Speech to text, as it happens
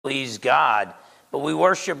please God, but we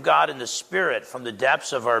worship God in the Spirit from the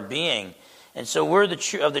depths of our being. And so we're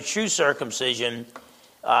of the true circumcision.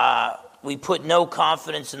 We put no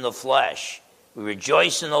confidence in the flesh. We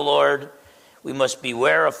rejoice in the Lord. We must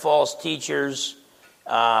beware of false teachers.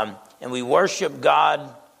 And we worship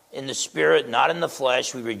God in the Spirit, not in the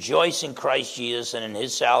flesh. We rejoice in Christ Jesus and in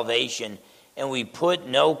his salvation. And we put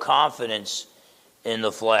no confidence in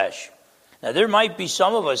the flesh. Now, there might be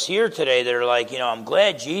some of us here today that are like, I'm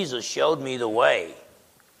glad Jesus showed me the way.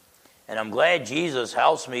 And I'm glad Jesus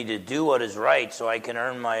helps me to do what is right so I can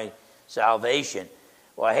earn my salvation.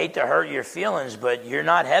 Well, I hate to hurt your feelings, but you're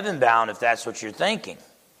not heaven-bound if that's what you're thinking.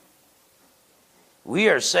 We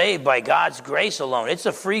are saved by God's grace alone. It's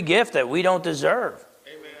a free gift that we don't deserve.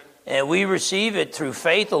 Amen. And we receive it through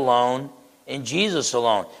faith alone, in Jesus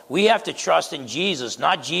alone. We have to trust in Jesus,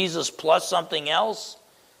 not Jesus plus something else,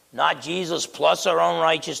 not Jesus plus our own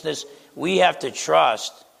righteousness. We have to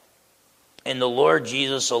trust in the Lord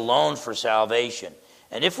Jesus alone for salvation.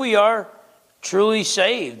 And if we are truly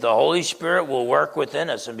saved, the Holy Spirit will work within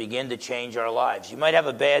us and begin to change our lives. You might have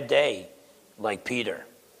a bad day like Peter.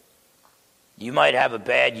 You might have a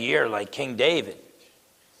bad year like King David.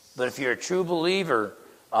 But if you're a true believer,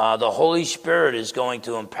 the Holy Spirit is going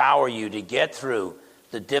to empower you to get through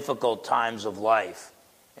the difficult times of life.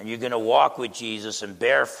 And you're going to walk with Jesus and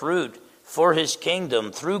bear fruit for his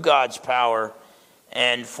kingdom through God's power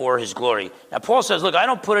and for his glory. Now, Paul says, look, I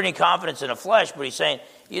don't put any confidence in the flesh, but he's saying,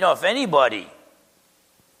 if anybody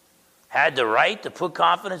had the right to put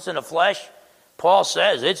confidence in the flesh, Paul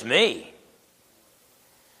says, it's me.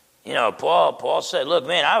 Paul said, look,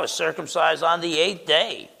 man, I was circumcised on the 8th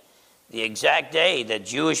day, the exact day that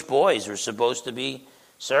Jewish boys were supposed to be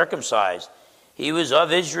circumcised. He was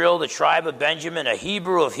of Israel, the tribe of Benjamin, a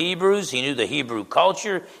Hebrew of Hebrews. He knew the Hebrew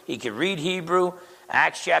culture. He could read Hebrew.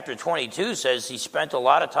 Acts chapter 22 says he spent a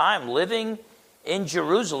lot of time living in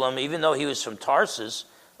Jerusalem, even though he was from Tarsus,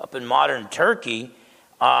 up in modern Turkey.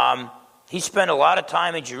 He spent a lot of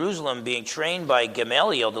time in Jerusalem being trained by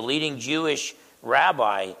Gamaliel, the leading Jewish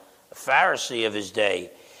rabbi, a Pharisee of his day.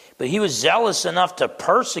 But he was zealous enough to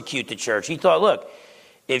persecute the church. He thought, look,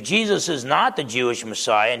 if Jesus is not the Jewish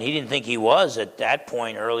Messiah, and he didn't think he was at that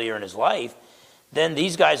point earlier in his life, then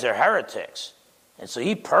these guys are heretics. And so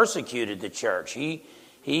he persecuted the church.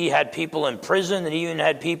 He had people in prison and he even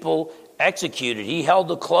had people executed. He held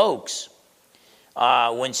the cloaks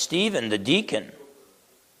when Stephen, the deacon,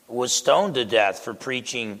 was stoned to death for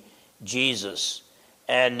preaching Jesus.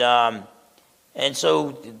 And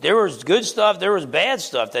so there was good stuff, there was bad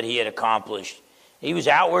stuff that he had accomplished. He was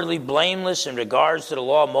outwardly blameless in regards to the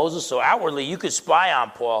law of Moses. So outwardly, you could spy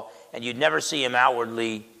on Paul, and you'd never see him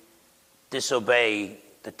outwardly disobey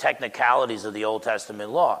the technicalities of the Old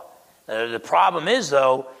Testament law. The problem is,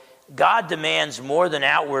 though, God demands more than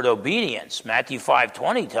outward obedience. Matthew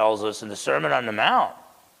 5:20 tells us in the Sermon on the Mount.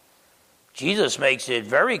 Jesus makes it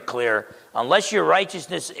very clear, unless your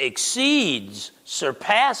righteousness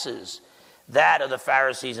surpasses that of the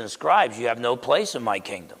Pharisees and scribes, you have no place in my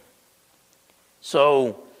kingdom.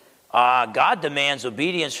 So God demands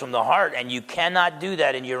obedience from the heart, and you cannot do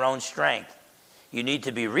that in your own strength. You need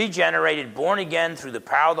to be regenerated, born again through the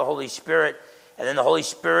power of the Holy Spirit, and then the Holy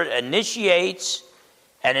Spirit initiates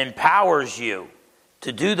and empowers you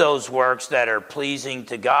to do those works that are pleasing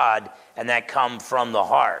to God and that come from the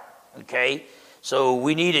heart. Okay? So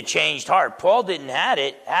we need a changed heart. Paul didn't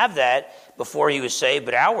have that before he was saved,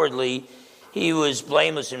 but outwardly he was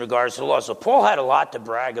blameless in regards to the law. So Paul had a lot to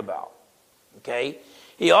brag about. Okay?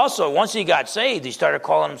 He also, once he got saved, he started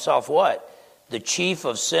calling himself what? The chief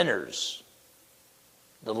of sinners.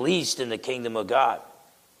 The least in the kingdom of God.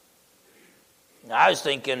 Now, I was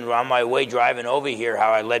thinking on my way driving over here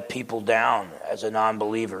how I let people down as a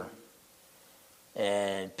non-believer.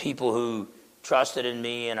 And people who trusted in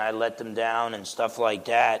me and I let them down and stuff like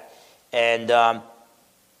that. And I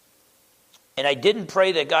didn't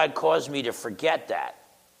pray that God caused me to forget that.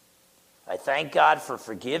 I thank God for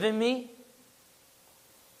forgiving me.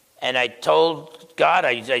 And I told God,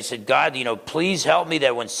 I said, God, please help me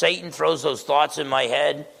that when Satan throws those thoughts in my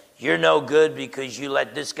head, you're no good because you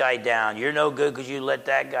let this guy down. You're no good because you let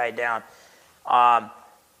that guy down.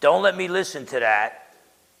 Don't let me listen to that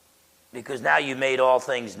because now you made all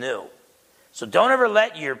things new. So don't ever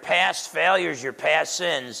let your past failures, your past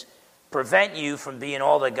sins, prevent you from being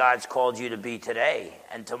all that God's called you to be today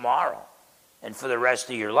and tomorrow and for the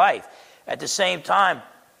rest of your life. At the same time,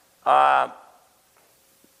 Paul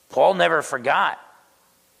never forgot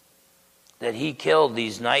that he killed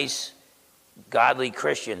these nice, godly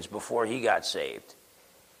Christians before he got saved.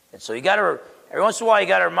 And so every once in a while you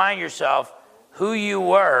got to remind yourself who you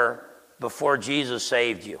were before Jesus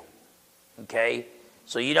saved you. Okay?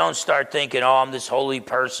 So you don't start thinking, oh, I'm this holy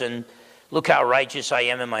person. Look how righteous I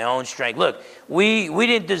am in my own strength. Look, we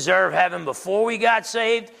didn't deserve heaven before we got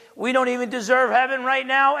saved. We don't even deserve heaven right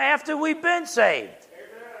now after we've been saved.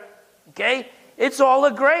 Okay? It's all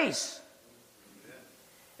a grace.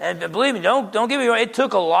 And believe me, don't get me wrong, it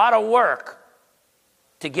took a lot of work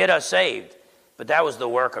to get us saved. But that was the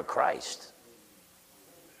work of Christ.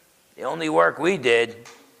 The only work we did,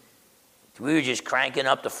 we were just cranking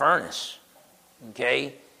up the furnace.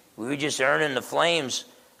 Okay? We were just earning the flames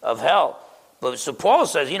of hell. But so Paul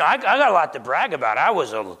says, I got a lot to brag about. I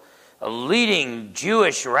was a leading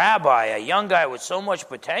Jewish rabbi, a young guy with so much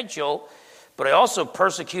potential, but I also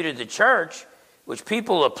persecuted the church, which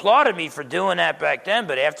people applauded me for doing that back then.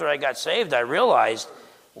 But after I got saved, I realized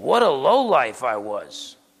what a lowlife I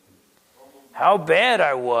was. How bad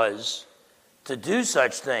I was to do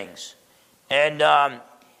such things. And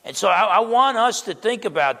so I want us to think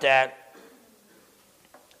about that.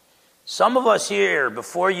 Some of us here,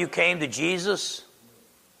 before you came to Jesus,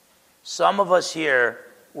 some of us here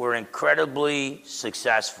were incredibly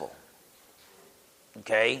successful.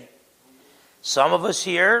 Okay? Some of us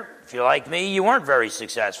here, if you're like me, you weren't very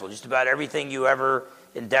successful. Just about everything you ever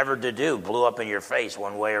endeavored to do blew up in your face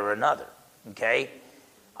one way or another. Okay?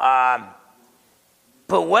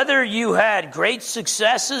 But whether you had great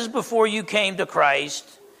successes before you came to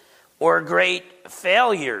Christ or great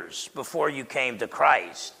failures before you came to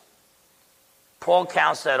Christ, Paul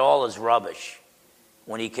counts that all as rubbish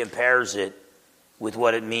when he compares it with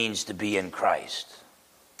what it means to be in Christ.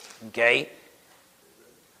 Okay?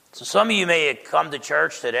 So some of you may have come to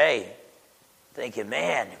church today thinking,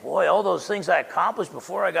 man, boy, all those things I accomplished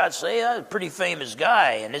before I got saved, I was a pretty famous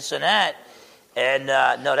guy and this and that. And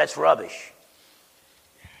no, that's rubbish.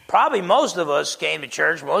 Probably most of us came to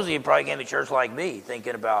church, most of you probably came to church like me,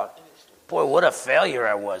 thinking about, boy, what a failure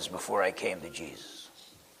I was before I came to Jesus.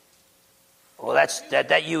 Well,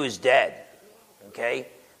 that you is dead. Okay?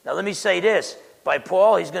 Now let me say this. By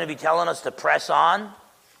Paul, he's going to be telling us to press on.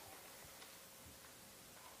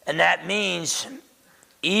 And that means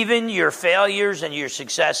even your failures and your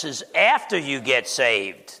successes after you get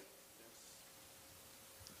saved,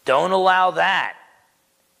 don't allow that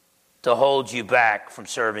to hold you back from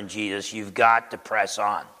serving Jesus. You've got to press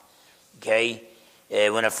on. Okay?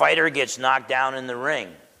 When a fighter gets knocked down in the ring,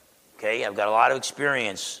 okay, I've got a lot of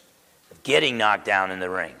experience of getting knocked down in the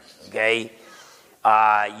ring. Okay?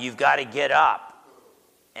 You've got to get up.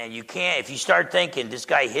 And you can't, if you start thinking this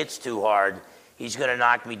guy hits too hard, he's going to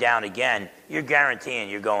knock me down again, you're guaranteeing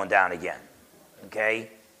you're going down again. Okay?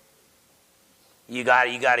 You got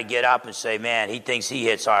to get up and say, man, he thinks he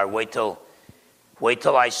hits hard. Wait till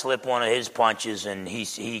I slip one of his punches and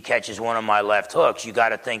he catches one of my left hooks. You got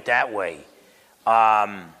to think that way.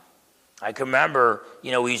 I can remember,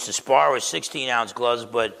 we used to spar with 16-ounce gloves,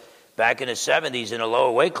 but back in the 70s in the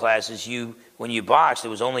lower weight classes, when you boxed, it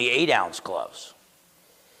was only 8-ounce gloves.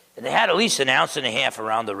 And they had at least 1.5 ounces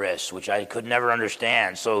around the wrist, which I could never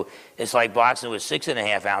understand. So it's like boxing with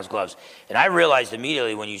 6.5-ounce gloves. And I realized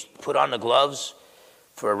immediately when you put on the gloves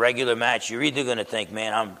for a regular match, you're either going to think,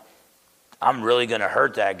 man, I'm really going to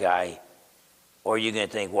hurt that guy, or you're going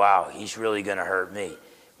to think, wow, he's really going to hurt me.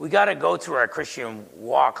 We got to go through our Christian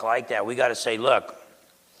walk like that. We got to say, look,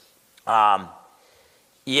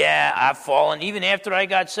 yeah, I've fallen. Even after I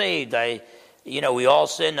got saved, we all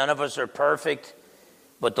sin. None of us are perfect.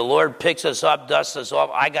 But the Lord picks us up, dusts us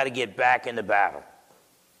off. I got to get back into battle.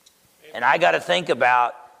 And I got to think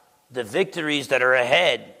about the victories that are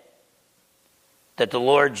ahead that the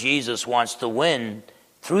Lord Jesus wants to win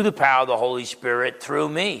through the power of the Holy Spirit through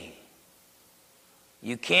me.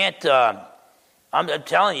 You can't, I'm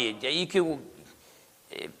telling you can,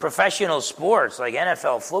 professional sports like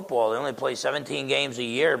NFL football, they only play 17 games a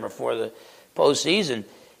year before the postseason.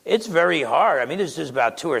 It's very hard. I mean, there's just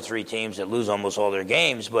about 2 or 3 teams that lose almost all their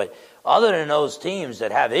games, but other than those teams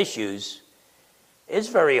that have issues, it's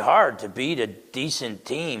very hard to beat a decent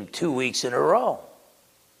team 2 weeks in a row.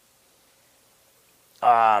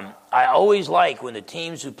 I always like when the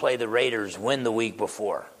teams who play the Raiders win the week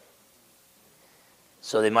before.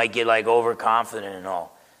 So they might get like overconfident and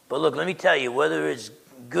all. But look, let me tell you, whether it's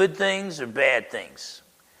good things or bad things,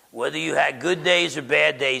 whether you had good days or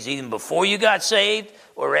bad days, even before you got saved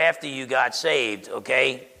or after you got saved,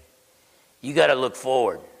 okay, you got to look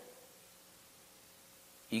forward.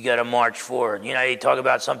 You got to march forward. You talk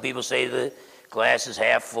about, some people say the glass is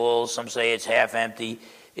half full, some say it's half empty.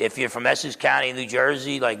 If you're from Essex County, New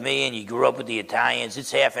Jersey, like me, and you grew up with the Italians,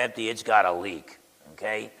 it's half empty, it's got a leak,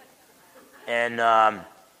 okay? And,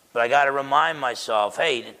 but I got to remind myself,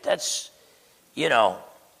 hey, that's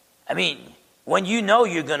I mean, when you know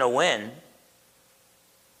you're going to win,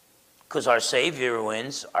 because our Savior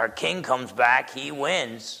wins, our King comes back, he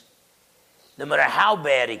wins, no matter how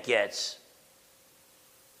bad it gets,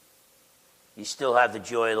 you still have the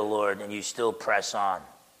joy of the Lord and you still press on.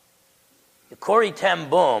 Corrie ten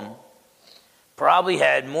Boom probably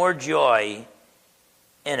had more joy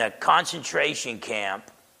in a concentration camp,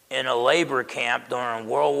 in a labor camp during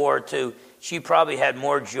World War II. She probably had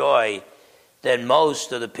more joy than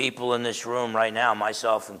most of the people in this room right now,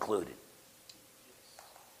 myself included.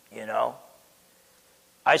 You know?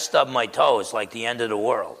 I stubbed my toe. It's like the end of the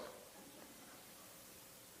world.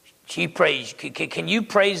 She prays. Can you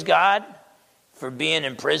praise God for being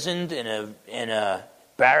imprisoned in a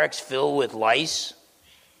barracks filled with lice?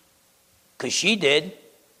 Because she did.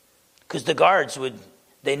 Because the guards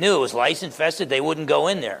they knew it was lice infested, they wouldn't go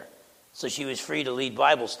in there. So she was free to lead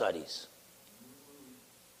Bible studies.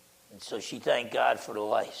 And so she thanked God for the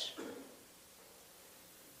lice.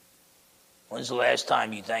 When's the last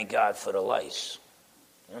time you thanked God for the lice?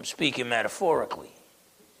 I'm speaking metaphorically.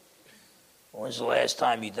 When's the last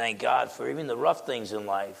time you thanked God for even the rough things in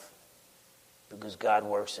life? Because God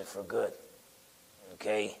works it for good.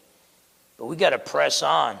 Okay? But we got to press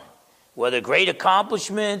on. Whether great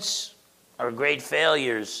accomplishments or great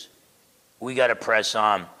failures, we got to press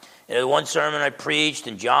on. In one sermon I preached,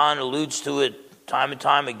 and John alludes to it time and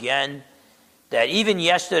time again, that even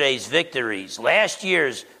yesterday's victories, last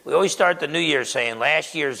year's, we always start the new year saying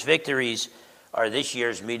last year's victories are this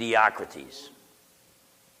year's mediocrities.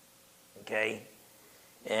 Okay?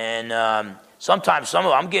 And sometimes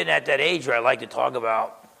I'm getting at that age where I like to talk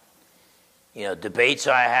about, debates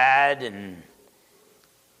I had and,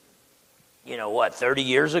 30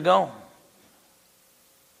 years ago?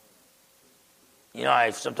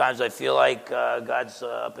 Sometimes I feel like God's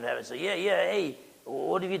up in heaven and say, hey,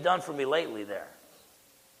 what have you done for me lately there?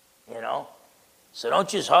 So don't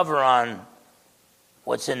just hover on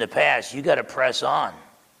what's in the past. You got to press on,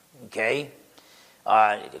 okay?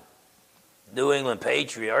 New England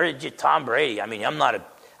Patriot, or just Tom Brady. I mean, I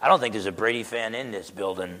don't think there's a Brady fan in this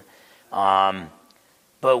building. But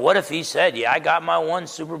what if he said, I got my one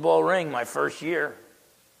Super Bowl ring my first year.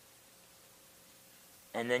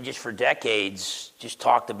 And then just for decades, just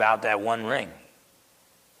talked about that one ring.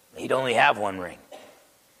 He'd only have one ring.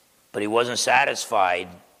 But he wasn't satisfied.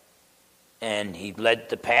 And he let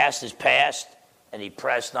the past is past, and he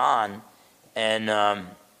pressed on. And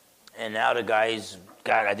now the guy's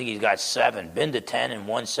I think he's got 7. Been to 10 and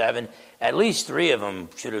won 7. At least 3 of them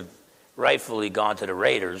should have rightfully gone to the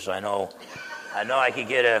Raiders. I know I could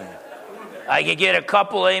get a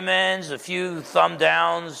couple amens, a few thumb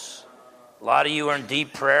downs. A lot of you are in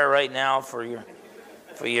deep prayer right now for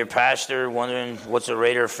your pastor, wondering what's a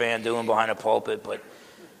Raider fan doing behind a pulpit.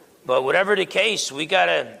 But whatever the case, we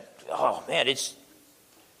gotta. Oh man, it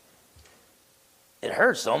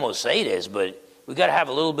hurts to almost say this, but we got to have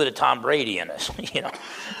a little bit of Tom Brady in us,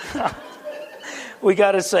 We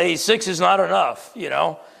got to say 6 is not enough,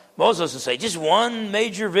 Most of us will say, just one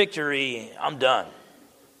major victory, I'm done.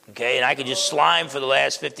 Okay, and I could just slime for the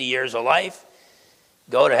last 50 years of life,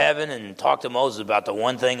 go to heaven and talk to Moses about the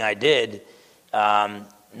one thing I did.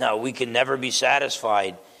 No, we can never be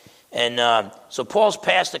satisfied. And so Paul's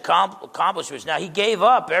past accomplishments. Now, he gave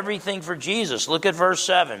up everything for Jesus. Look at verse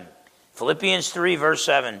 7. Philippians 3, verse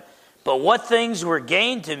 7. But what things were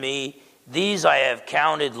gained to me, these I have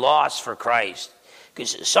counted loss for Christ.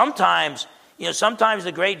 Because sometimes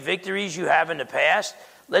the great victories you have in the past,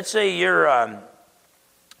 let's say you're have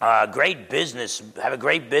a great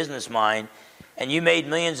business mind, and you made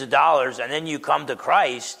millions of dollars, and then you come to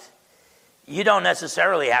Christ, you don't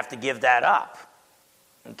necessarily have to give that up.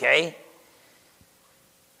 Okay?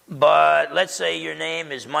 But let's say your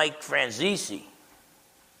name is Mike Franzese,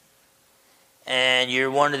 and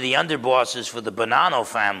you're one of the underbosses for the Bonanno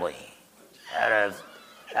family out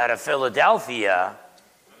of Philadelphia,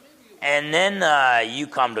 and then you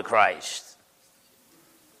come to Christ.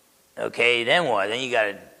 Okay, then what? Then you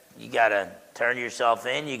gotta turn yourself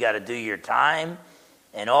in. You gotta do your time,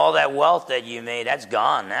 and all that wealth that you made, that's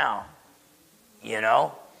gone now.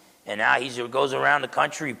 And now he goes around the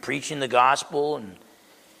country preaching the gospel and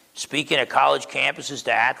speaking at college campuses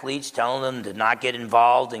to athletes, telling them to not get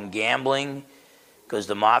involved in gambling because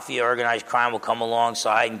the mafia, organized crime, will come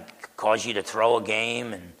alongside and cause you to throw a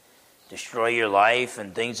game and destroy your life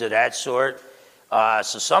and things of that sort.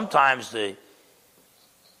 So sometimes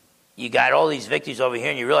you got all these victories over here,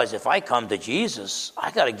 and you realize if I come to Jesus,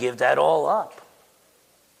 I got to give that all up.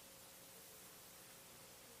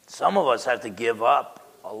 Some of us have to give up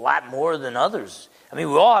a lot more than others. I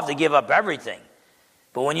mean, we all have to give up everything.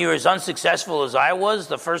 But when you're as unsuccessful as I was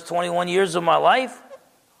the first 21 years of my life,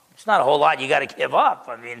 it's not a whole lot you got to give up.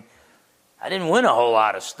 I mean, I didn't win a whole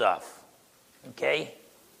lot of stuff, okay?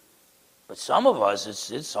 But some of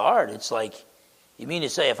us, it's hard. It's like, you mean to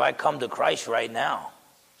say if I come to Christ right now,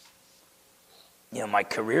 my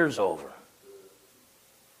career's over.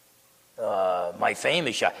 My fame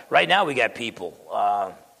is shot. Right now we got people,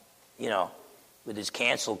 with this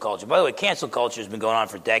cancel culture. By the way, cancel culture has been going on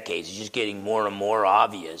for decades. It's just getting more and more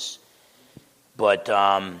obvious. But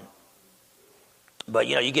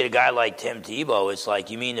you get a guy like Tim Tebow, it's like,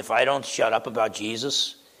 you mean if I don't shut up about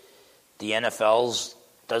Jesus, the NFL's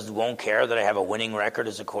won't care that I have a winning record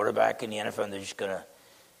as a quarterback in the NFL, and they're just going to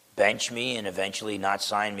bench me and eventually not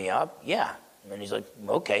sign me up? Yeah. And he's like,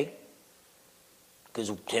 okay.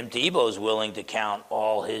 Because Tim Tebow is willing to count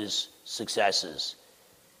all his successes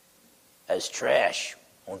as trash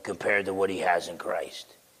when compared to what he has in Christ.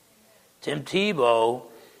 Tim Tebow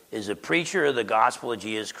is a preacher of the gospel of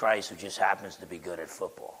Jesus Christ who just happens to be good at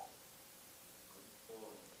football.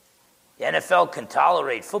 The NFL can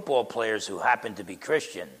tolerate football players who happen to be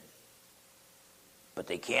Christian, but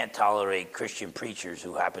they can't tolerate Christian preachers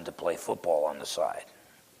who happen to play football on the side.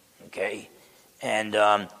 Okay? And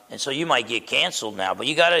so you might get canceled now, but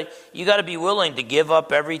you gotta be willing to give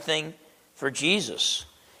up everything for Jesus.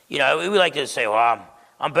 We like to say, well,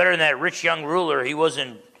 I'm better than that rich young ruler. He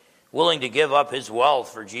wasn't willing to give up his wealth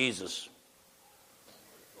for Jesus.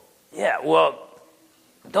 Yeah, well,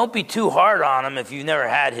 don't be too hard on him if you've never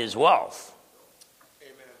had his wealth.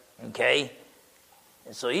 Amen. Okay?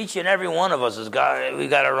 And so each and every one of us we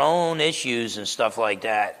got our own issues and stuff like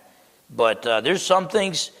that. But there's some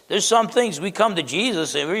things we come to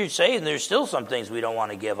Jesus and we're saved, and there's still some things we don't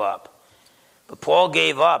want to give up. But Paul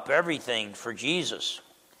gave up everything for Jesus.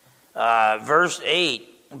 Verse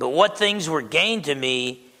 8, but what things were gained to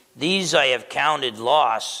me, these I have counted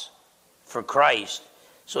loss for Christ.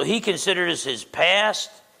 So he considered his past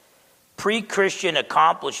pre-Christian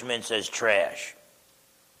accomplishments as trash.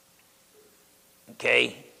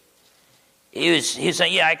 Okay? He's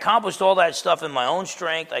saying, I accomplished all that stuff in my own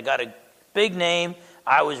strength. I got a big name.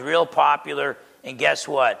 I was real popular. And guess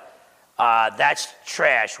what? That's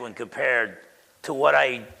trash when compared to what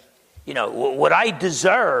I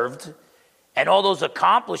deserved, and all those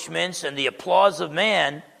accomplishments and the applause of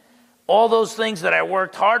man, all those things that I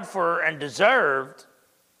worked hard for and deserved,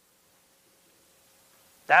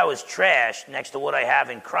 that was trash next to what I have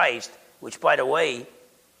in Christ, which, by the way,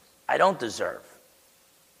 I don't deserve.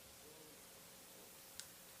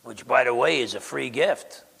 Which, by the way, is a free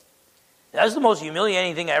gift. That's the most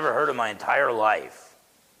humiliating thing I ever heard in my entire life,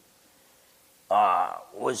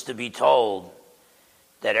 was to be told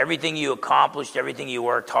that everything you accomplished, everything you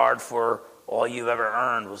worked hard for, all you've ever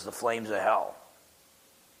earned was the flames of hell.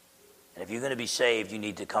 And if you're going to be saved, you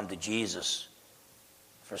need to come to Jesus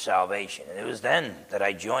for salvation. And it was then that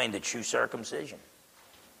I joined the true circumcision.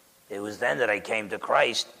 It was then that I came to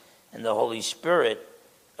Christ, and the Holy Spirit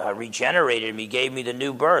regenerated me, gave me the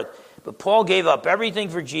new birth. But Paul gave up everything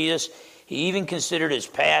for Jesus. He even considered his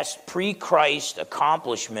past pre-Christ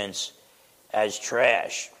accomplishments as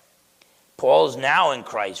trash. Paul is now in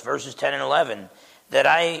Christ, verses 10 and 11, that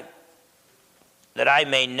I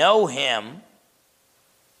may know him.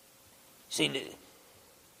 See,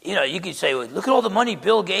 you could say, well, look at all the money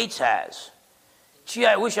Bill Gates has. Gee,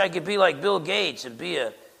 I wish I could be like Bill Gates and be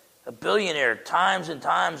a billionaire times and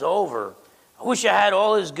times over. I wish I had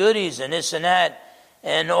all his goodies and this and that,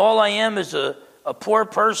 and all I am is a poor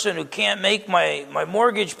person who can't make my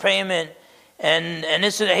mortgage payment and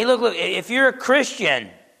this and that. Hey, look, if you're a Christian,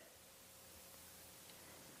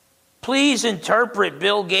 please interpret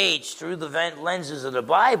Bill Gates through the lenses of the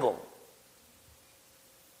Bible.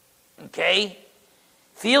 Okay?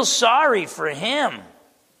 Feel sorry for him.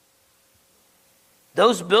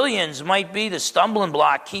 Those billions might be the stumbling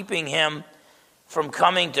block keeping him from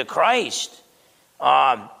coming to Christ.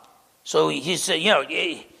 So he said,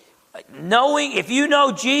 knowing, if you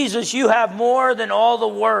know Jesus, you have more than all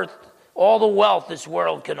the wealth this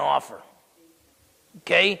world can offer.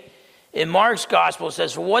 Okay? In Mark's gospel it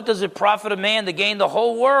says, for what does it profit a man to gain the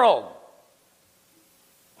whole world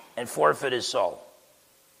and forfeit his soul?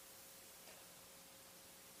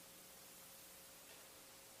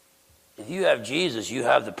 If you have Jesus, you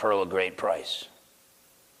have the pearl of great price.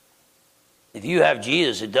 If you have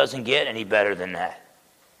Jesus, it doesn't get any better than that.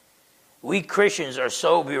 We Christians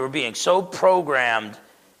we're being so programmed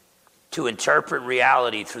to interpret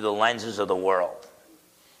reality through the lenses of the world.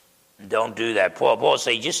 Don't do that. Paul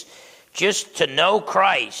say, just to know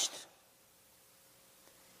Christ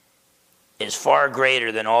is far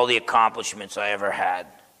greater than all the accomplishments I ever had.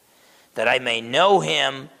 that I may know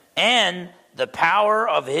him and the power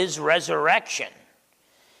of his resurrection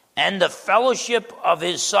and the fellowship of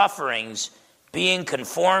his sufferings, being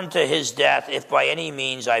conformed to his death, if by any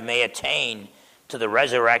means I may attain to the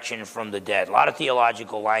resurrection from the dead. A lot of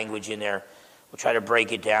theological language in there. We'll try to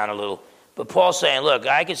break it down a little. But Paul's saying, look,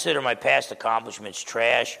 I consider my past accomplishments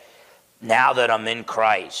trash now that I'm in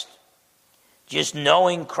Christ. Just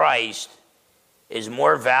knowing Christ is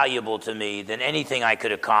more valuable to me than anything I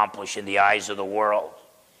could accomplish in the eyes of the world.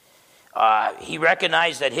 He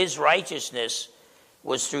recognized that his righteousness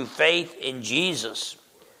was through faith in Jesus.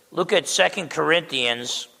 Look at 2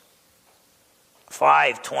 Corinthians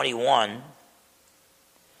 5:21.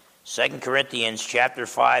 2 Corinthians chapter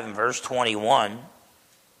 5 and verse 21.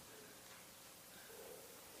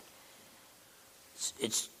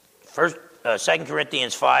 It's 2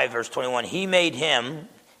 Corinthians 5 verse 21. He made him,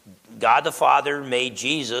 God the Father made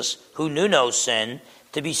Jesus, who knew no sin,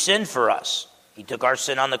 to be sin for us. He took our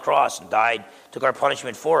sin on the cross and died, took our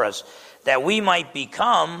punishment for us, that we might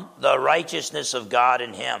become the righteousness of God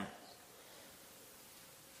in him.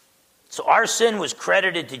 So our sin was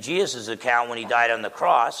credited to Jesus' account when he died on the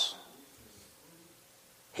cross.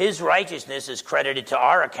 His righteousness is credited to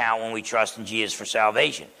our account when we trust in Jesus for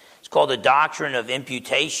salvation. It's called the doctrine of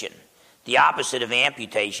imputation, the opposite of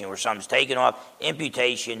amputation, where something's taken off.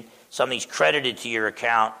 Imputation, something's credited to your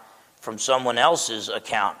account from someone else's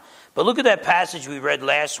account. But look at that passage we read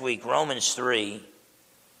last week, Romans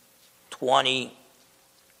 3:20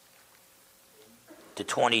 to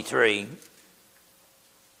 23. There's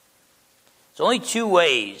only two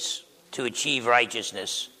ways to achieve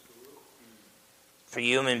righteousness for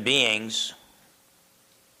human beings.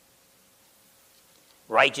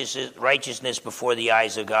 Righteousness before the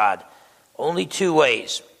eyes of God. Only two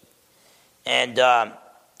ways. And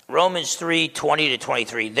Romans 3:20 to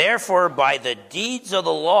 23. Therefore, by the deeds of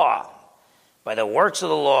the law, by the works of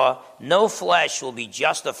the law, no flesh will be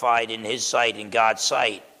justified in his sight, in God's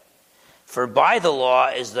sight. For by the law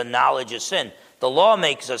is the knowledge of sin. The law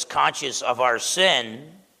makes us conscious of our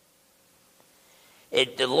sin.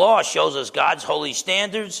 The law shows us God's holy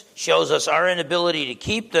standards, shows us our inability to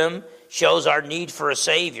keep them, shows our need for a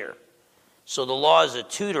Savior. So the law is a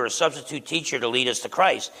tutor, a substitute teacher to lead us to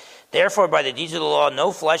Christ. Therefore, by the deeds of the law,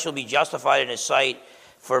 no flesh will be justified in his sight,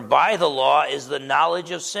 for by the law is the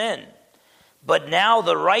knowledge of sin. But now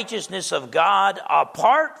the righteousness of God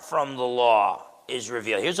apart from the law is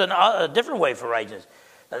revealed. Here's a different way for righteousness.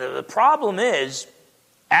 Now, the problem is,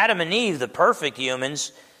 Adam and Eve, the perfect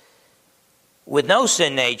humans, with no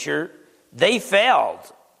sin nature, they failed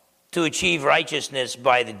to achieve righteousness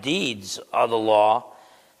by the deeds of the law,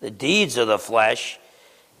 the deeds of the flesh.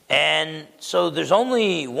 And so there's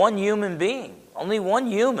only one human being, only one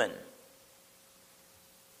human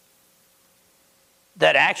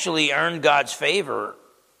that actually earned God's favor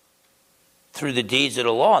through the deeds of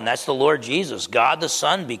the law, and that's the Lord Jesus, God the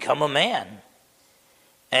Son, become a man.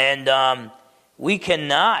 And we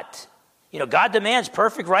cannot, God demands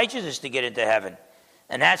perfect righteousness to get into heaven,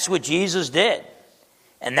 and that's what Jesus did.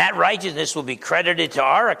 And that righteousness will be credited to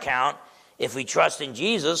our account if we trust in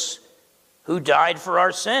Jesus, who died for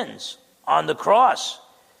our sins on the cross.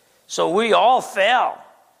 So we all fail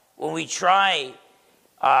when we try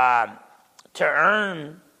to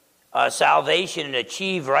earn salvation and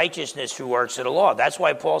achieve righteousness through works of the law. That's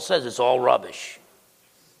why Paul says it's all rubbish.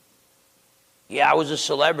 Yeah, I was a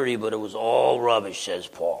celebrity, but it was all rubbish, says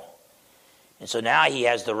Paul. And so now he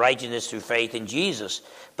has the righteousness through faith in Jesus.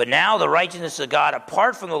 But now the righteousness of God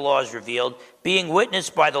apart from the law is revealed, being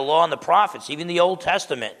witnessed by the law and the prophets. Even the Old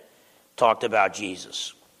Testament talked about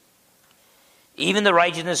Jesus. Even the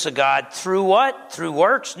righteousness of God through what? Through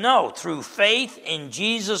works? No, through faith in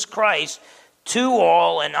Jesus Christ to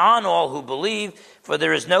all and on all who believe, for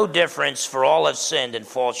there is no difference, for all have sinned and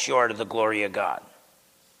fall short of the glory of God.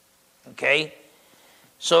 Okay?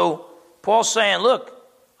 So Paul's saying, look,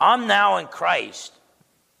 I'm now in Christ.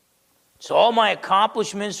 So all my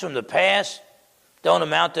accomplishments from the past don't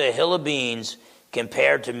amount to a hill of beans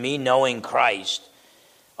compared to me knowing Christ.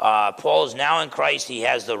 Paul is now in Christ. He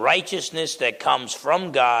has the righteousness that comes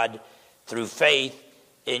from God through faith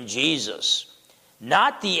in Jesus,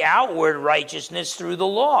 not the outward righteousness through the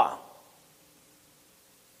law.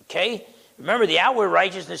 Okay? Remember, the outward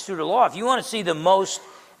righteousness through the law. If you want to see the most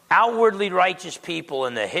outwardly righteous people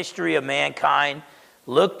in the history of mankind,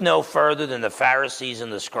 look no further than the Pharisees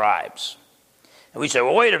and the scribes. And we say,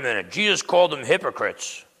 well, wait a minute, Jesus called them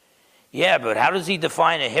hypocrites. Yeah, but how does he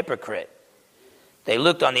define a hypocrite? They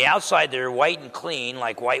looked on the outside, they're white and clean,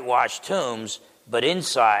 like whitewashed tombs, but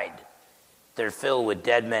inside, they're filled with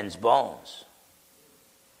dead men's bones.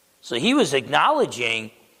 So he was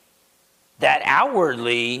acknowledging that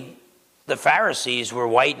outwardly the Pharisees were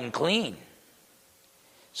white and clean.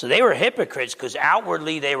 So they were hypocrites because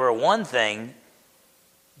outwardly they were one thing,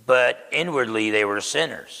 but inwardly they were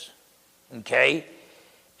sinners. Okay?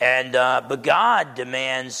 And but God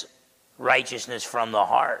demands righteousness from the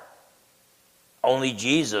heart. Only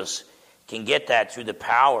Jesus can get that through the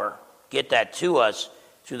power, get that to us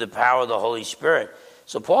through the power of the Holy Spirit.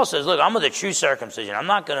 So Paul says, look, I'm of the true circumcision. I'm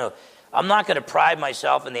not going to pride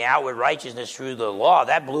myself in the outward righteousness through the law.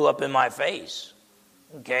 That blew up in my face.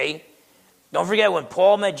 Okay? Don't forget, when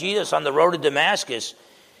Paul met Jesus on the road to Damascus,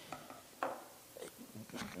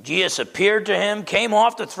 Jesus appeared to him, came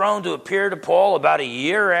off the throne to appear to Paul about a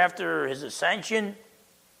year after his ascension.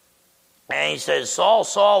 And he says, Saul,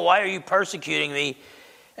 Saul, why are you persecuting me?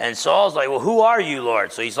 And Saul's like, well, who are you,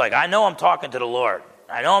 Lord? So he's like, I know I'm talking to the Lord.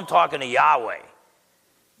 I know I'm talking to Yahweh.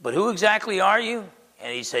 But who exactly are you?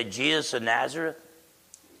 And he said, Jesus of Nazareth.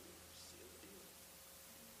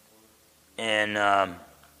 And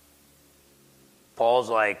Paul's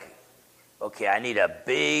like, okay, I need a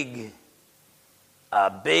big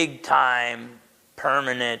time,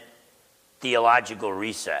 permanent theological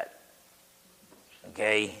reset.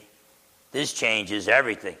 Okay? This changes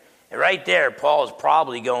everything. And right there, Paul is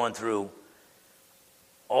probably going through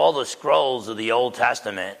all the scrolls of the Old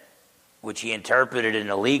Testament, which he interpreted in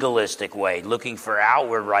a legalistic way, looking for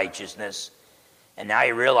outward righteousness. And now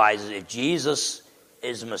he realizes if Jesus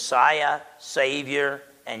is Messiah, Savior,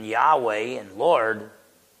 and Yahweh and Lord,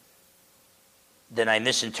 then I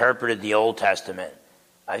misinterpreted the Old Testament.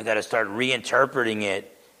 I've got to start reinterpreting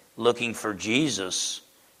it, looking for Jesus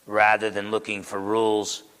rather than looking for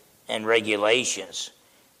rules and regulations.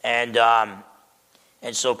 And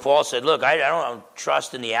so Paul said, look, I don't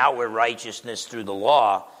trust in the outward righteousness through the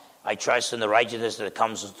law. I trust in the righteousness that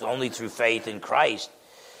comes only through faith in Christ.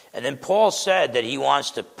 And then Paul said that he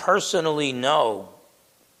wants to personally know,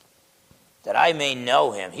 that I may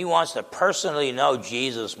know him. He wants to personally know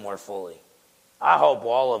Jesus more fully. I hope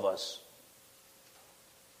all of us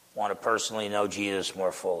want to personally know Jesus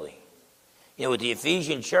more fully. You know, with the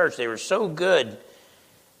Ephesian church, they were so good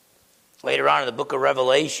later on in the book of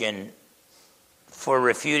Revelation for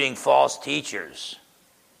refuting false teachers.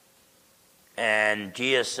 And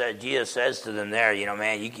Jesus says to them there, you know,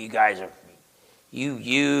 man, you guys are,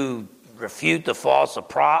 you refute the false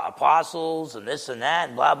apostles and this and that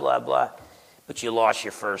and blah, blah, blah, but you lost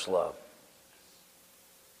your first love.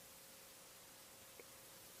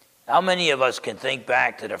 How many of us can think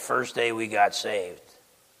back to the first day we got saved?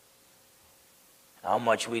 How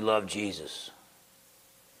much we loved Jesus.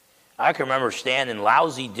 I can remember standing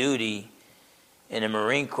lousy duty in the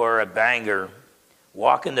Marine Corps at Bangor,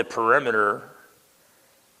 walking the perimeter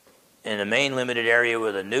in the main limited area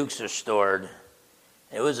where the nukes are stored.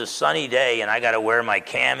 It was a sunny day, and I got to wear my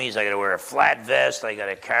camis, I got to wear a flat vest, I got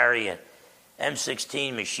to carry an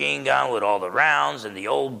M16 machine gun with all the rounds and the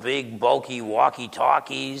old big bulky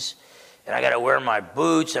walkie-talkies, and I got to wear my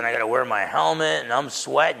boots, and I got to wear my helmet, and I'm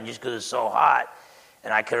sweating just because it's so hot.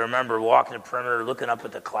 And I can remember walking the perimeter, looking up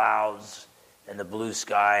at the clouds and the blue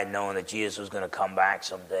sky, and knowing that Jesus was going to come back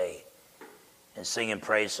someday, and singing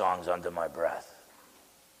praise songs under my breath.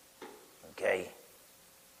 Okay?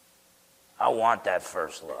 I want that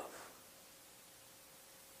first love.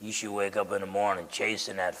 You should wake up in the morning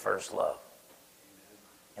chasing that first love.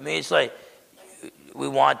 I mean, it's like we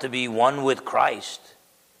want to be one with Christ,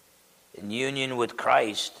 in union with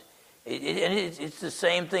Christ. It's the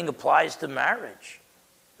same thing applies to marriage.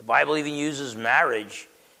 The Bible even uses marriage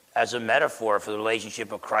as a metaphor for the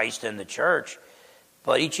relationship of Christ and the church.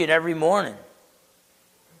 But each and every morning,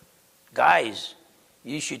 guys,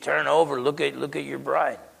 you should turn over, look at your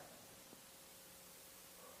bride.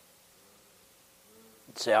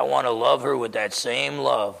 Say, I want to love her with that same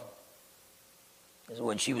love as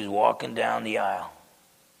when she was walking down the aisle.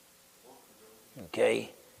 Okay?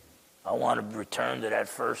 I want to return to that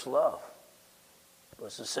first love. But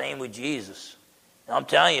it's the same with Jesus. Now, I'm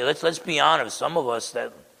telling you, let's be honest. Some of us,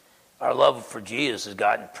 that our love for Jesus has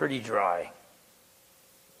gotten pretty dry.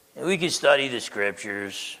 And we can study the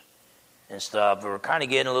scriptures and stuff, but we're kind of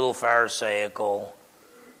getting a little pharisaical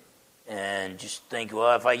and just think,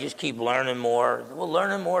 well, if I just keep learning more, well,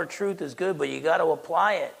 learning more truth is good, but you got to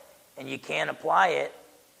apply it. And you can't apply it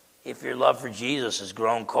if your love for Jesus has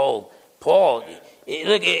grown cold. Paul,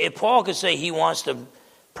 look, if Paul could say he wants to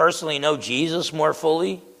personally know Jesus more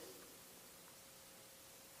fully,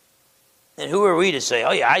 then who are we to say,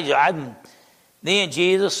 oh yeah, me and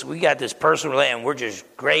Jesus, we got this personal relationship and we're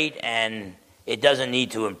just great and it doesn't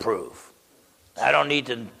need to improve. I don't need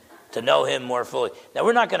to know him more fully. Now,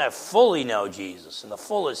 we're not going to fully know Jesus in the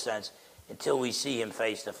fullest sense until we see him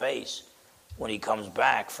face to face. when he comes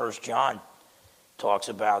back. 1 John talks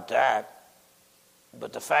about that.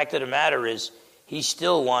 But the fact of the matter is, he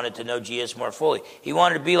still wanted to know Jesus more fully. He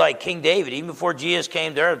wanted to be like King David. Even before Jesus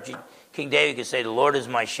came to earth, King David could say, "The Lord is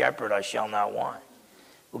my shepherd, I shall not want."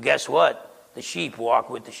 Well, guess what? The sheep walk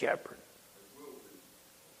with the shepherd.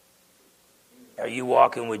 Are you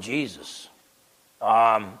walking with Jesus?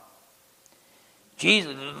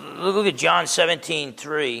 Jesus, look at John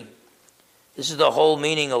 17:3. This is the whole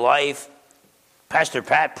meaning of life. Pastor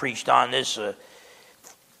Pat preached on this a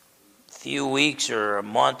few weeks or a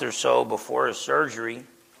month or so before his surgery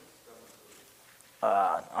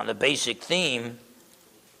on the basic theme.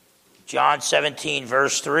 John 17,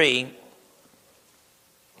 verse 3,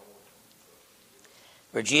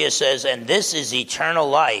 where Jesus says, "And this is eternal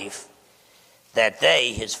life, that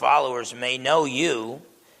they, his followers, may know you,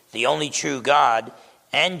 the only true God,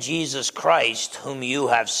 and Jesus Christ, whom you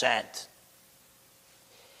have sent."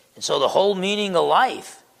 And so the whole meaning of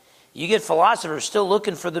life, you get philosophers still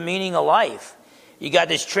looking for the meaning of life. You got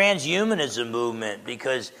this transhumanism movement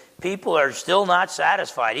because people are still not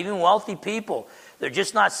satisfied. Even wealthy people, they're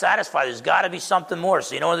just not satisfied. There's got to be something more.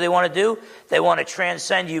 So you know what they want to do? They want to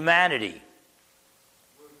transcend humanity.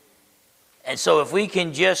 And so if we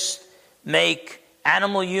can just make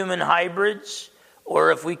animal-human hybrids,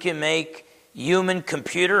 or if we can make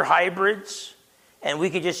human-computer hybrids, and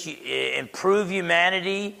we could just improve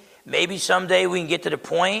humanity, maybe someday we can get to the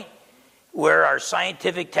point where our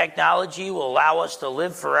scientific technology will allow us to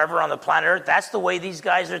live forever on the planet Earth. That's the way these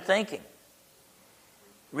guys are thinking.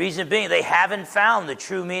 Reason being, they haven't found the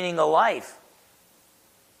true meaning of life.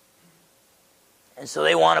 And so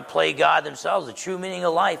they want to play God themselves. The true meaning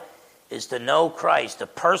of life is to know Christ, to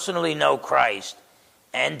personally know Christ,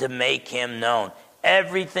 and to make him known.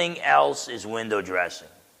 Everything else is window dressing.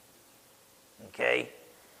 Okay?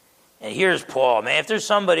 And here's Paul. Man, if there's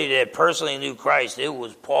somebody that personally knew Christ, it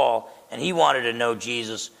was Paul, and he wanted to know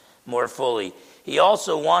Jesus more fully. He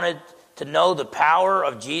also wanted to know the power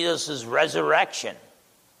of Jesus' resurrection.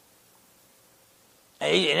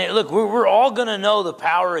 And look, we're all going to know the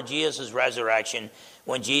power of Jesus' resurrection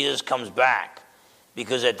when Jesus comes back.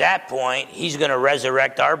 Because at that point, he's going to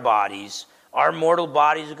resurrect our bodies. Our mortal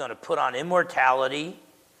bodies are going to put on immortality.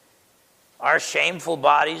 Our shameful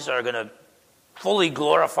bodies are going to fully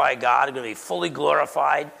glorify God, are going to be fully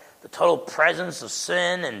glorified. The total presence of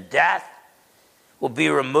sin and death will be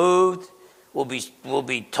removed. We'll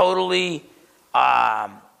be totally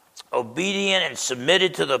obedient and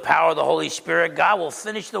submitted to the power of the Holy Spirit. God will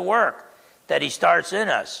finish the work that he starts in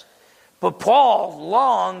us. But Paul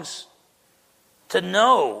longs to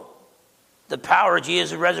know the power of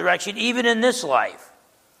Jesus' resurrection, even in this life.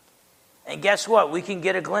 And guess what? We can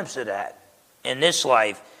get a glimpse of that in this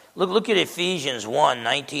life. Look at Ephesians 1,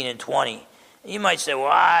 19 and 20. You might say,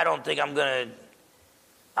 well, I don't think I'm going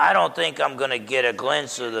to get a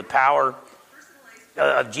glimpse of the power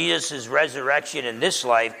of Jesus' resurrection in this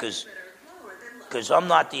life because I'm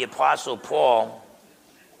not the Apostle Paul.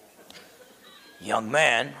 Young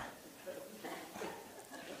man,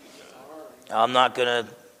 I'm not gonna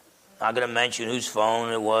mention whose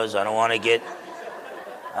phone it was. I don't want to get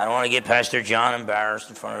Pastor John embarrassed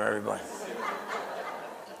in front of everybody.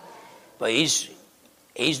 But he's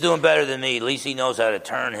doing better than me. At least he knows how to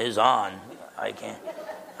turn his on.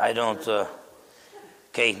 I don't.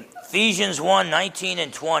 Okay, Ephesians 1, 19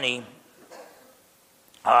 and 20.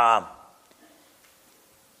 Paul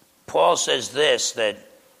says this, that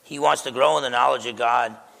he wants to grow in the knowledge of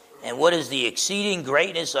God. And what is the exceeding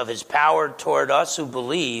greatness of his power toward us who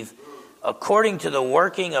believe, according to the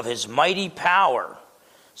working of his mighty power.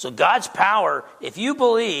 So God's power, if you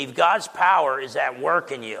believe, God's power is at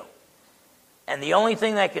work in you. And the only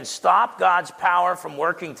thing that can stop God's power from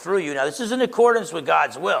working through you, now this is in accordance with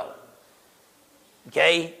God's will.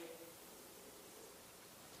 Okay?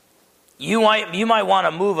 You might want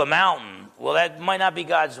to move a mountain. Well, that might not be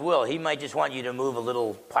God's will. He might just want you to move a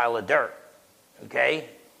little pile of dirt. Okay?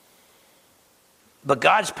 But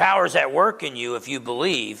God's power is at work in you if you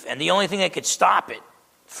believe, and the only thing that could stop it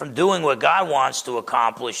from doing what God wants to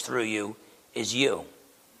accomplish through you is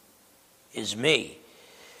me.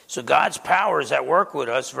 So God's power is at work with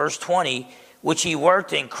us, verse 20, which he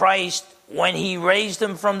worked in Christ when he raised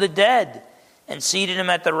him from the dead and seated him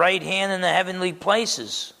at the right hand in the heavenly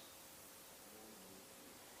places.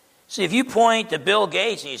 See, if you point to Bill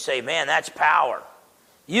Gates and you say, man, that's power,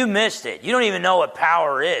 you missed it. You don't even know what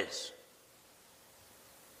power is.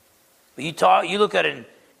 But you look at an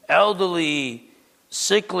elderly,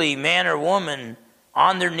 sickly man or woman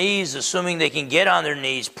on their knees, assuming they can get on their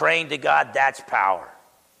knees, praying to God, that's power.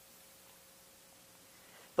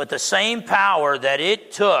 But the same power that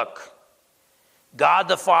it took God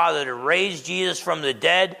the Father to raise Jesus from the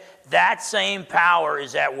dead, that same power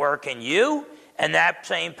is at work in you, and that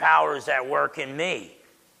same power is at work in me.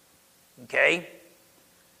 Okay?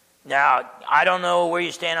 Now, I don't know where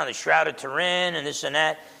you stand on the Shroud of Turin and this and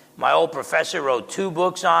that. My old professor wrote 2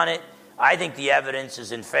 books on it. I think the evidence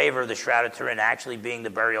is in favor of the Shroud of Turin actually being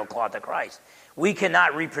the burial cloth of Christ. We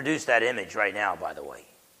cannot reproduce that image right now, by the way.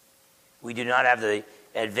 We do not have the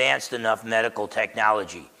advanced enough medical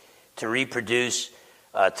technology to reproduce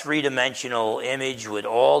a 3-dimensional image with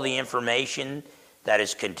all the information that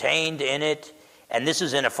is contained in it. And this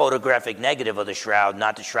is in a photographic negative of the shroud,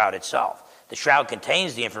 not the shroud itself. The shroud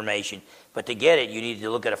contains the information, but to get it, you need to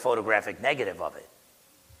look at a photographic negative of it.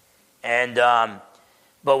 And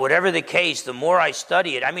but whatever the case, the more I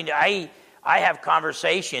study it, I mean, I have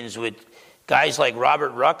conversations with guys like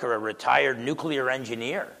Robert Rucker, a retired nuclear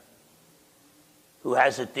engineer, who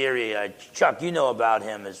has a theory. Chuck, you know about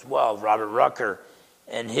him as well, Robert Rucker,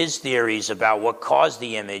 and his theories about what caused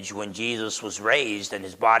the image when Jesus was raised and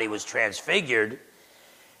his body was transfigured.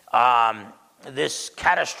 This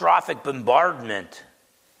catastrophic bombardment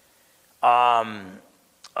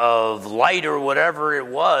of light or whatever it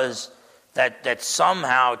was that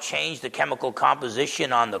somehow changed the chemical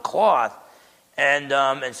composition on the cloth.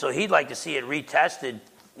 And so he'd like to see it retested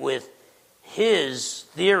with his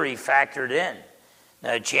theory factored in.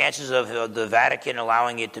 Now, the chances of the Vatican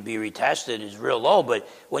allowing it to be retested is real low, but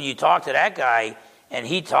when you talk to that guy and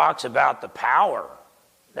he talks about the power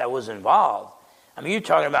that was involved, I mean, you're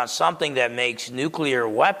talking about something that makes nuclear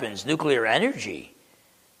weapons, nuclear energy,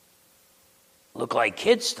 look like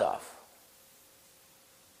kid stuff.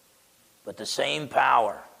 But the same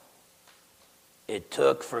power it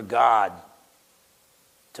took for God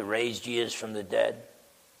to raise Jesus from the dead,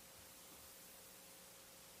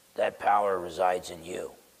 that power resides in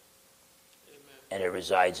you. Amen. And it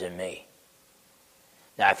resides in me.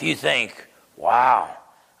 Now, if you think, wow,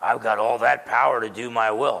 I've got all that power to do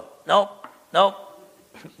my will. Nope,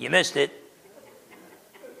 you missed it.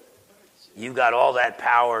 You've got all that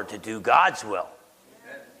power to do God's will.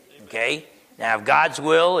 Okay? Now, if God's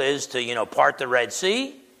will is to, part the Red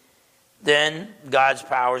Sea, then God's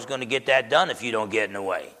power is going to get that done if you don't get in the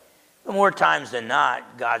way. But more times than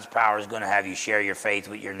not, God's power is going to have you share your faith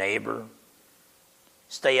with your neighbor.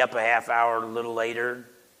 Stay up a half hour a little later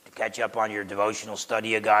to catch up on your devotional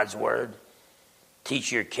study of God's Word.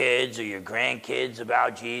 Teach your kids or your grandkids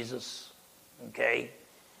about Jesus. Okay?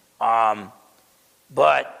 But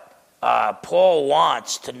Paul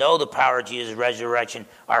wants to know the power of Jesus' resurrection.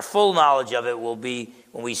 Our full knowledge of it will be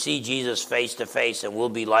when we see Jesus face to face, and we'll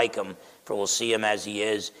be like him, for we'll see him as he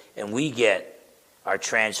is, and we get our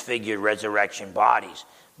transfigured resurrection bodies.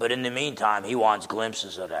 But in the meantime, he wants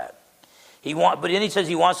glimpses of that. But then he says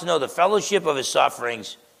he wants to know the fellowship of his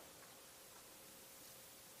sufferings.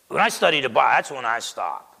 When I study the Bible, that's when I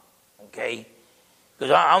stop. Okay?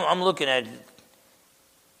 Because I'm looking at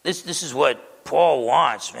this. This is what Paul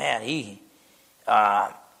wants, man. He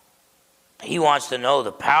wants to know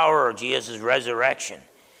the power of Jesus' resurrection.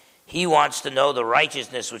 He wants to know the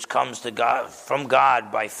righteousness which comes to God from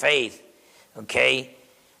God by faith. Okay?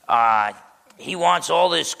 He wants all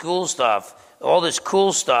this cool stuff.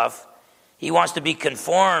 He wants to be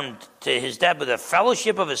conformed to his death, but the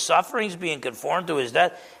fellowship of his sufferings, being conformed to his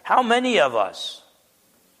death. How many of us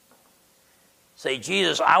say,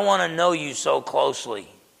 Jesus, I want to know you so closely.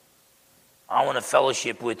 I want to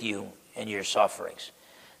fellowship with you in your sufferings.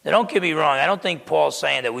 Now, don't get me wrong. I don't think Paul's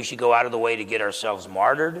saying that we should go out of the way to get ourselves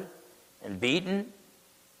martyred and beaten.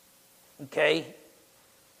 Okay?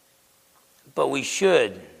 But we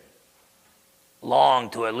should long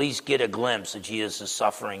to at least get a glimpse of Jesus'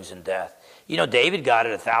 sufferings and death. David got it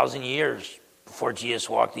 1,000 years before Jesus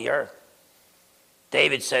walked the earth.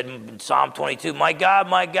 David said in Psalm 22, my God,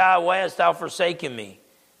 why hast thou forsaken me?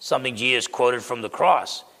 Something Jesus quoted from the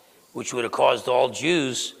cross, which would have caused all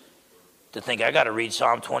Jews to think, I got to read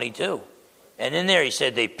Psalm 22. And in there he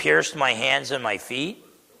said, they pierced my hands and my feet.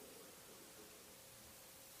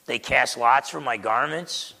 They cast lots for my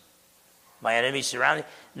garments. My enemies surrounded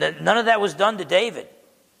me. None of that was done to David.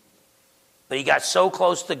 But he got so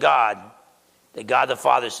close to God that God the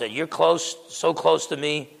Father said, you're close, so close to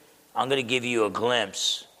me, I'm going to give you a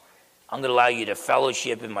glimpse. I'm going to allow you to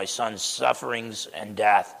fellowship in my son's sufferings and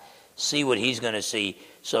death. See what he's going to see.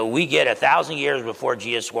 So we get 1,000 years before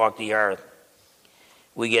Jesus walked the earth.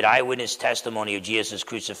 We get eyewitness testimony of Jesus'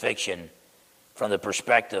 crucifixion from the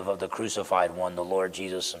perspective of the crucified one, the Lord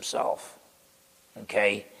Jesus himself.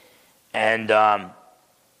 Okay? And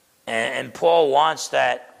Paul wants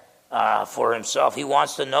that for himself. He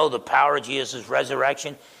wants to know the power of Jesus'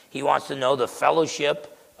 resurrection. He wants to know the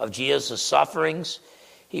fellowship of Jesus' sufferings.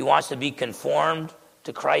 He wants to be conformed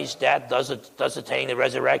to Christ's death, thus attaining the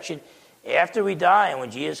resurrection. After we die and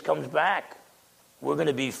when Jesus comes back, we're going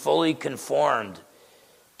to be fully conformed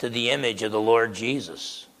to the image of the Lord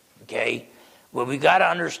Jesus. Okay? Well, we got to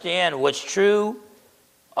understand what's true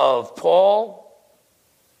of Paul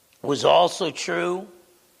was also true.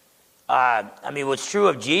 What's true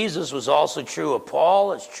of Jesus was also true of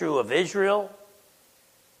Paul. It's true of Israel.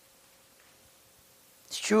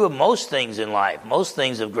 It's true of most things in life, most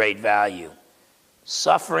things of great value.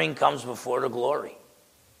 Suffering comes before the glory.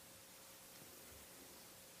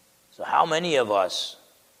 So how many of us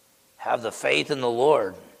have the faith in the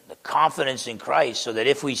Lord, the confidence in Christ, so that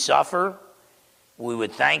if we suffer, we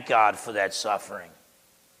would thank God for that suffering?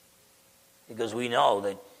 Because we know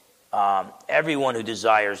that everyone who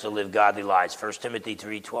desires to live godly lives, 1 Timothy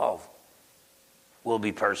 3:12, will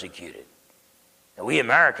be persecuted. And we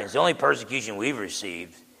Americans, the only persecution we've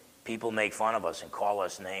received, people make fun of us and call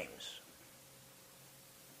us names.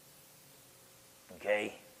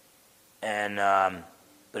 Okay? And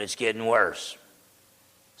but it's getting worse.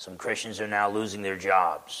 Some Christians are now losing their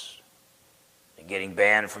jobs. They're getting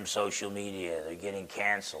banned from social media. They're getting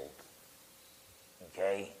canceled.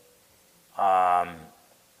 Okay? Right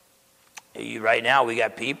now we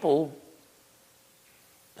got people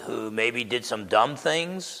who maybe did some dumb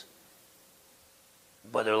things,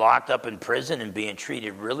 but they're locked up in prison and being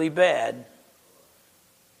treated really bad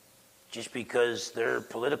just because their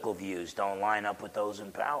political views don't line up with those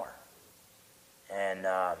in power. And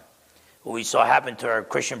what we saw happen to our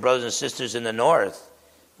Christian brothers and sisters in the North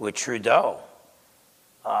with Trudeau,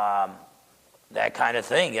 that kind of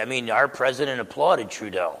thing. I mean, our president applauded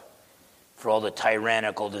Trudeau for all the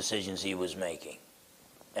tyrannical decisions he was making.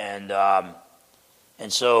 And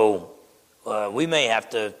so we may have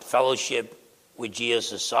to fellowship with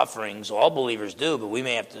Jesus' sufferings. All believers do, but we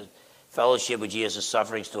may have to fellowship with Jesus'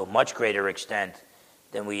 sufferings to a much greater extent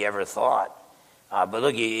than we ever thought. But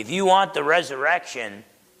look, if you want the resurrection,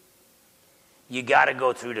 you got to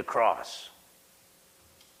go through the cross.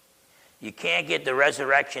 You can't get the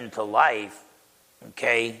resurrection to life,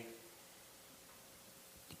 okay?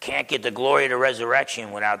 You can't get the glory of the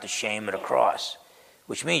resurrection without the shame of the cross,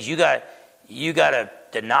 which means you got to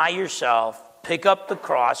deny yourself, pick up the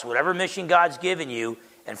cross, whatever mission God's given you,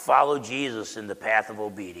 and follow Jesus in the path of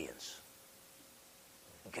obedience.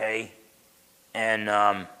 Okay? And,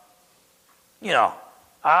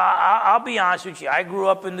 I'll be honest with you. I grew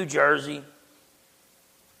up in New Jersey.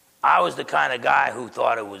 I was the kind of guy who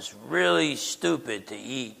thought it was really stupid to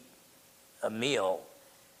eat a meal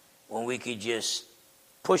when we could just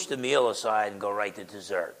push the meal aside and go right to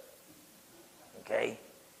dessert. Okay?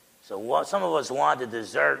 So some of us want the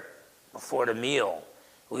dessert before the meal.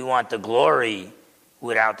 We want the glory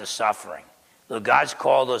without the suffering. Look, God's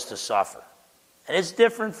called us to suffer. And it's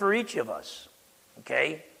different for each of us.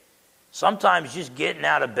 Okay? Sometimes just getting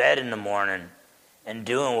out of bed in the morning and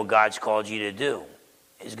doing what God's called you to do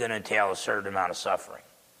is going to entail a certain amount of suffering.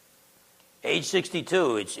 Age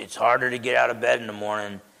 62, it's harder to get out of bed in the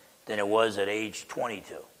morning than it was at age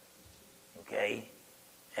 22. Okay?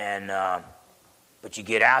 And but you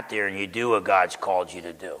get out there and you do what God's called you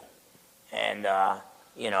to do. And,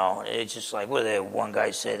 it's just like, one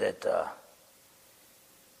guy said that,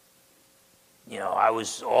 I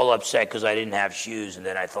was all upset because I didn't have shoes, and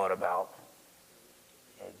then I thought about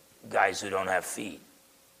guys who don't have feet.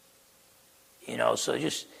 So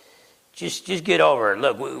just get over it.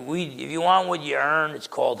 Look, if you want what you earn, it's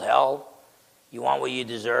called hell. You want what you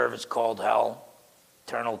deserve, it's called hell,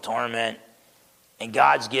 eternal torment. And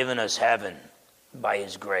God's given us heaven by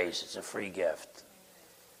his grace. It's a free gift.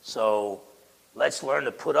 So let's learn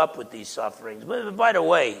to put up with these sufferings. But by the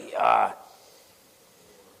way,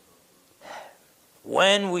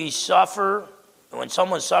 when we suffer, when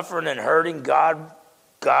someone's suffering and hurting, God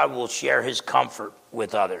will share his comfort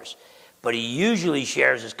with others. But he usually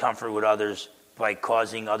shares his comfort with others by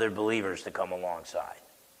causing other believers to come alongside.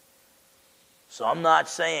 So I'm not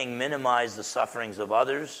saying minimize the sufferings of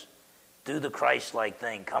others. Do the Christ-like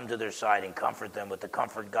thing. Come to their side and comfort them with the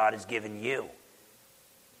comfort God has given you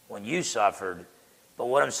when you suffered. But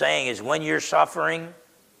what I'm saying is when you're suffering,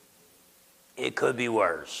 it could be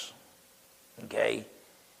worse. Okay?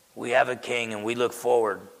 We have a king and we look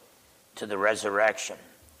forward to the resurrection.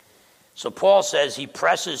 So Paul says he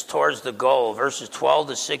presses towards the goal, verses 12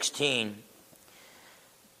 to 16.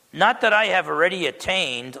 Not that I have already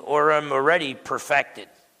attained or am already perfected.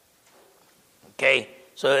 Okay?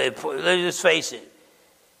 So let's face it.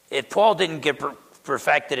 If Paul didn't get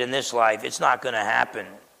perfected in this life, it's not going to happen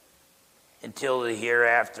until the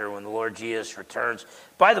hereafter when the Lord Jesus returns.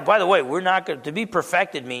 By the way, we're not going to be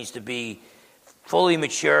perfected means to be fully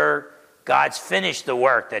mature. God's finished the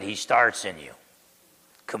work that he starts in you.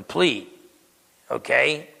 Complete.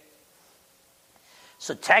 Okay?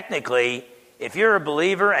 So technically, if you're a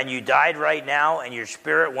believer and you died right now and your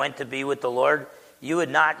spirit went to be with the Lord, you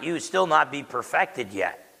would still not be perfected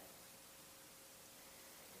yet.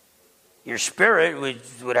 Your spirit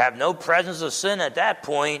would have no presence of sin at that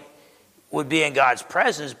point, would be in God's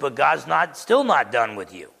presence, but God's still not done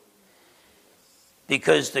with you.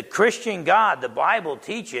 Because the Christian God, the Bible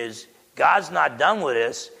teaches, God's not done with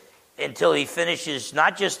us until he finishes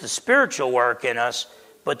not just the spiritual work in us,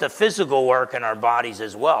 but the physical work in our bodies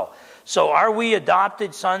as well. So are we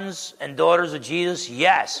adopted sons and daughters of Jesus?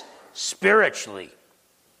 Yes, spiritually.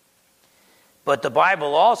 But the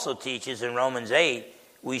Bible also teaches in Romans 8,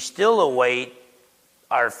 we still await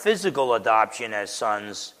our physical adoption as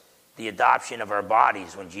sons, the adoption of our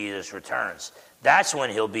bodies when Jesus returns. That's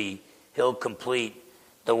when he'll complete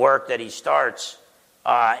the work that he starts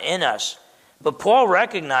in us. But Paul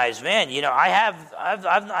recognized, man, I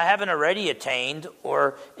haven't already attained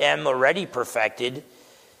or am already perfected,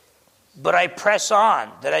 but I press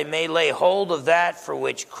on that I may lay hold of that for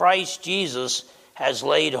which Christ Jesus has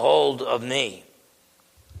laid hold of me.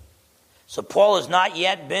 So Paul has not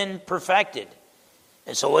yet been perfected.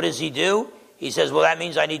 And so what does he do? He says, well, that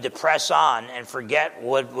means I need to press on and forget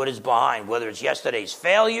what is behind, whether it's yesterday's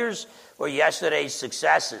failures or yesterday's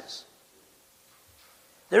successes.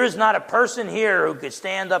 There is not a person here who could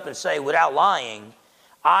stand up and say, without lying,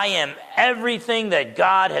 I am everything that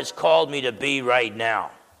God has called me to be right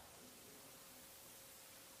now.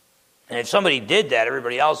 And if somebody did that,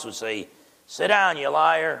 everybody else would say, sit down, you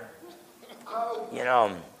liar.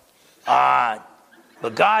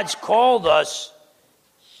 But God's called us.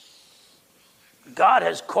 God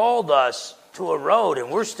has called us to a road, and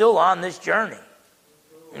we're still on this journey.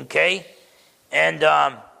 Okay? And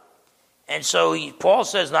so Paul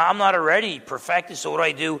says, now I'm not already perfected, so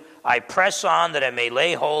what do? I press on that I may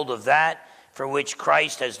lay hold of that for which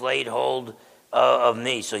Christ has laid hold of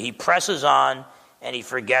me. So he presses on, and he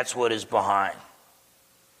forgets what is behind.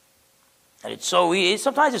 And it's so easy.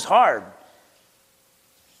 Sometimes it's hard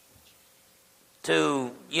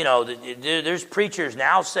to, there's preachers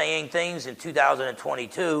now saying things in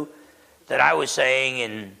 2022 that I was saying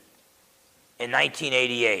in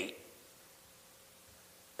 1988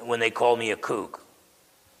 when they called me a kook.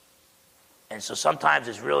 And so sometimes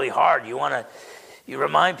it's really hard. You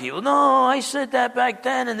remind people, no, I said that back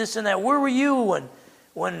then and this and that. Where were you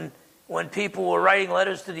when people were writing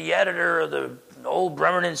letters to the editor of the old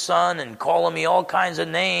Bremerton Sun and calling me all kinds of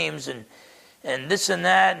names and this and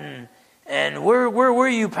that and where were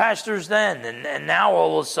you pastors then? And now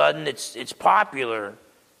all of a sudden it's popular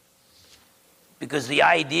because the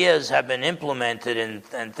ideas have been implemented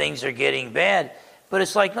and things are getting bad. But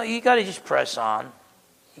it's like, no, you got to just press on.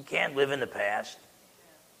 You can't live in the past,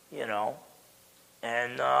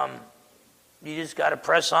 And you just got to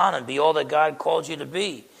press on and be all that God called you to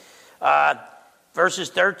be. Verses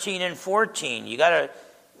 13 and 14, you got to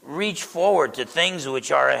reach forward to things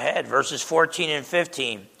which are ahead. Verses 14 and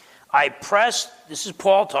 15. This is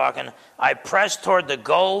Paul talking, I press toward the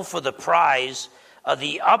goal for the prize of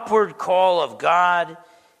the upward call of God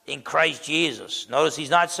in Christ Jesus. Notice he's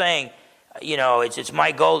not saying, it's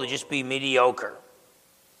my goal to just be mediocre.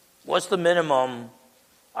 What's the minimum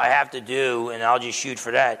I have to do and I'll just shoot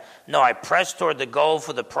for that? No, I press toward the goal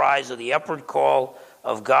for the prize of the upward call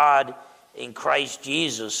of God in Christ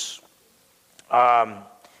Jesus. In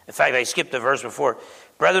fact, I skipped the verse before.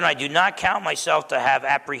 Brethren, I do not count myself to have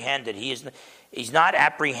apprehended. He's not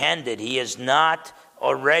apprehended. He has not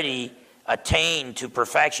already attained to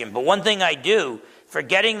perfection. But one thing I do,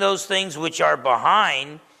 forgetting those things which are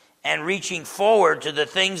behind and reaching forward to the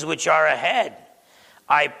things which are ahead,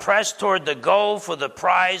 I press toward the goal for the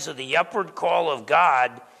prize of the upward call of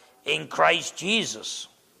God in Christ Jesus.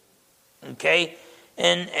 Okay?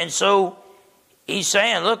 And so he's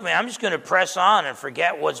saying, look, man, I'm just going to press on and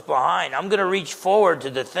forget what's behind. I'm going to reach forward to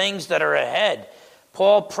the things that are ahead.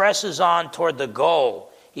 Paul presses on toward the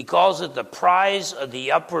goal. He calls it the prize of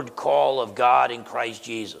the upward call of God in Christ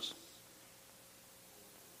Jesus.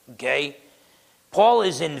 Okay? Paul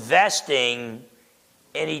is investing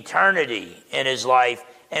in eternity in his life,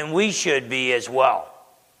 and we should be as well.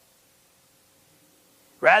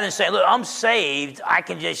 Rather than saying, look, I'm saved, I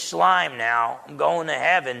can just slime now, I'm going to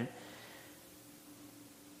heaven.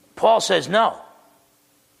 Paul says, no,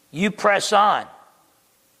 you press on.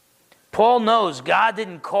 Paul knows God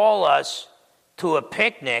didn't call us to a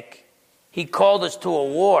picnic. He called us to a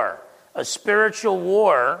war, a spiritual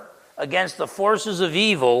war against the forces of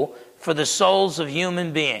evil for the souls of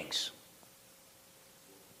human beings.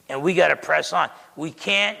 And we got to press on. We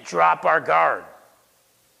can't drop our guard.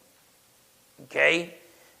 Okay?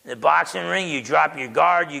 In the boxing ring, you drop your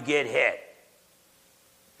guard, you get hit.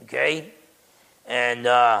 Okay? And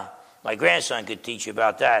my grandson could teach you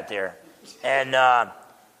about that there. And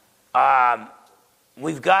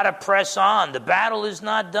we've got to press on. The battle is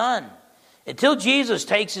not done. Until Jesus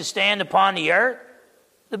takes his stand upon the earth,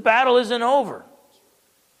 the battle isn't over.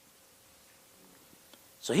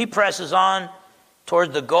 So he presses on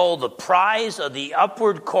toward the goal, the prize of the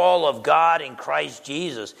upward call of God in Christ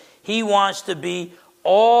Jesus. He wants to be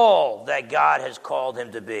all that God has called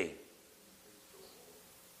him to be.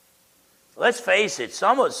 Let's face it,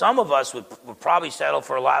 some of us would probably settle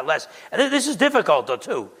for a lot less. And this is difficult, though,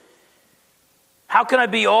 too. How can I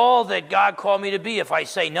be all that God called me to be if I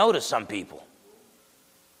say no to some people?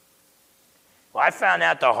 Well, I found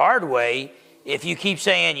out the hard way. If you keep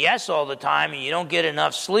saying yes all the time and you don't get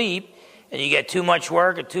enough sleep and you get too much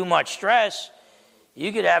work and too much stress,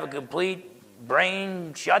 you could have a complete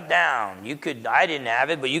brain shutdown. I didn't have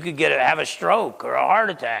it, but you could have a stroke or a heart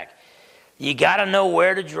attack. You got to know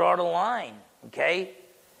where to draw the line, okay?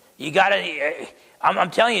 You got to,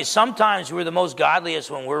 I'm telling you, sometimes we're the most godliest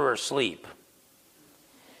when we're asleep.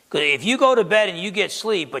 Because if you go to bed and you get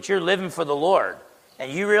sleep, but you're living for the Lord,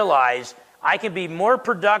 and you realize, I can be more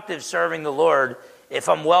productive serving the Lord if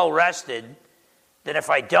I'm well rested than if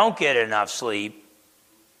I don't get enough sleep,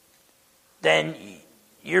 then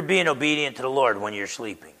you're being obedient to the Lord when you're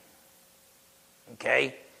sleeping.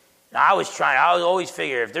 Okay? Now, I always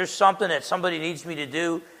figure if there's something that somebody needs me to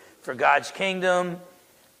do for God's kingdom,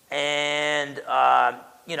 and,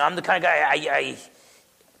 I'm the kind of guy,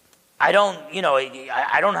 I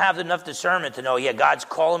don't have enough discernment to know, God's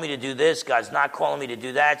calling me to do this, God's not calling me to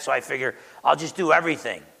do that, so I figure I'll just do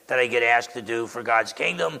everything that I get asked to do for God's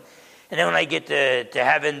kingdom. And then when I get to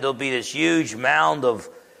heaven, there'll be this huge mound of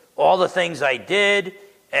all the things I did,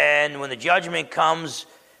 and when the judgment comes,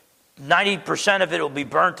 90% of it will be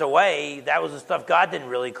burnt away. That was the stuff God didn't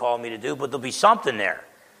really call me to do, but there'll be something there.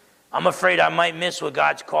 I'm afraid I might miss what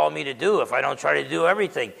God's called me to do if I don't try to do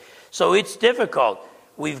everything. So it's difficult.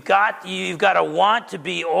 You've got to want to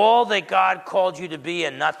be all that God called you to be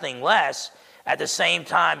and nothing less. At the same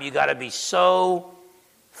time, you've got to be so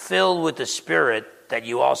filled with the Spirit that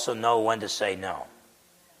you also know when to say no.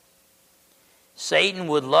 Satan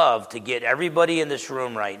would love to get everybody in this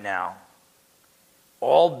room right now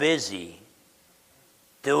all busy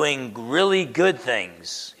doing really good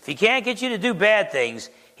things. If he can't get you to do bad things,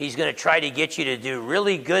 he's going to try to get you to do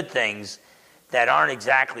really good things that aren't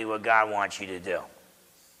exactly what God wants you to do.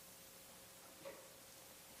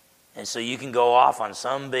 And so you can go off on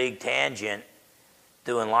some big tangent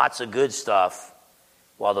doing lots of good stuff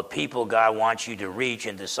while the people God wants you to reach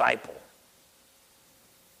and disciple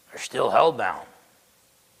are still hellbound.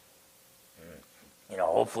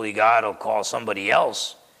 Hopefully God will call somebody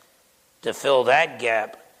else to fill that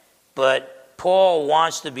gap. But Paul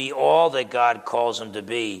wants to be all that God calls him to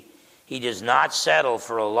be. He does not settle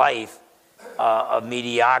for a life of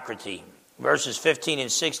mediocrity. Verses 15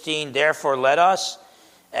 and 16, therefore let us,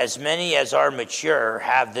 as many as are mature,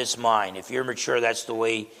 have this mind. If you're mature, that's the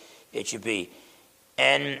way it should be.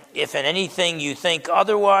 And if in anything you think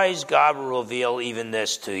otherwise, God will reveal even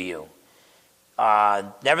this to you.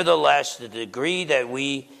 Nevertheless, the degree that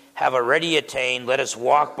we have already attained, let us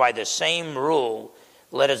walk by the same rule.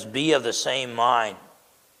 Let us be of the same mind.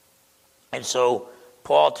 And so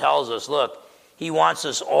Paul tells us, look, he wants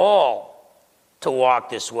us all to walk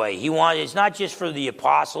this way. It's not just for the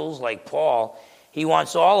apostles like Paul. He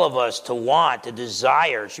wants all of us to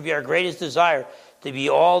desire. It should be our greatest desire to be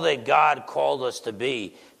all that God called us to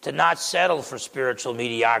be, to not settle for spiritual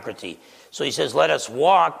mediocrity. So he says, let us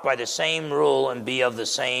walk by the same rule and be of the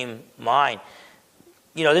same mind.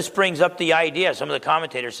 This brings up the idea, some of the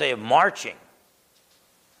commentators say, of marching.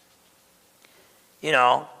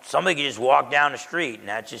 Somebody can just walk down the street and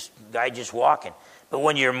that's just a guy just walking. But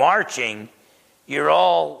when you're marching, you're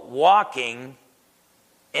all walking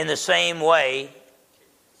in the same way,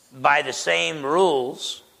 by the same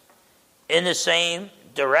rules, in the same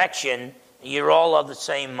direction. You're all of the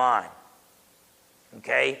same mind.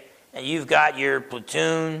 Okay? And you've got your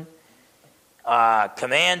platoon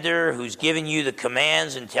commander who's giving you the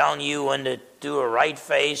commands and telling you when to do a right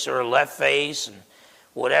face or a left face and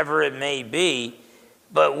whatever it may be.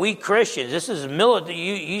 But we Christians, this is military.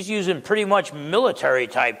 He's using pretty much military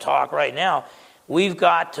type talk right now. We've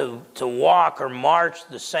got to walk or march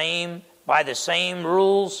by the same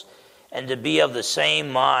rules and to be of the same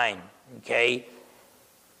mind. Okay?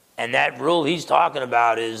 And that rule he's talking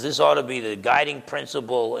about is this ought to be the guiding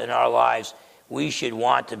principle in our lives. We should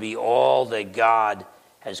want to be all that God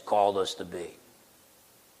has called us to be.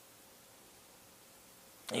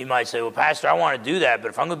 You might say, well, Pastor, I want to do that, but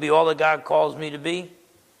if I'm going to be all that God calls me to be,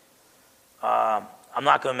 I'm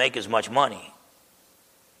not going to make as much money.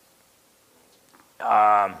 If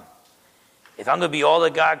I'm going to be all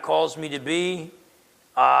that God calls me to be,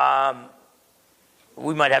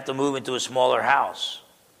 we might have to move into a smaller house.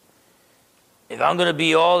 If I'm going to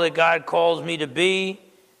be all that God calls me to be,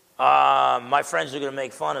 my friends are going to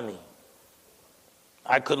make fun of me.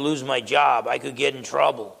 I could lose my job. I could get in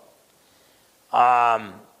trouble.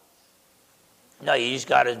 No, you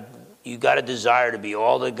got to desire to be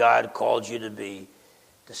all that God called you to be,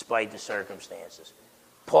 despite the circumstances.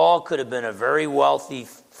 Paul could have been a very wealthy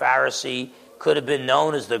Pharisee, could have been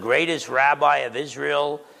known as the greatest rabbi of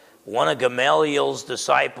Israel, one of Gamaliel's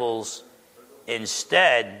disciples.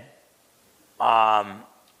 Instead,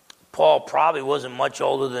 Paul probably wasn't much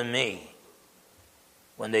older than me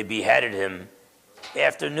when they beheaded him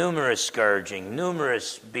after numerous scourging,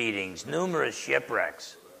 numerous beatings, numerous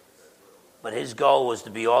shipwrecks. But his goal was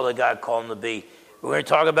to be all that God called him to be. We're going to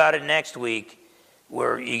talk about it next week,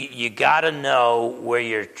 where you got to know where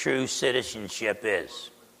your true citizenship is.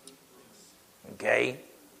 Okay?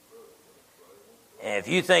 And if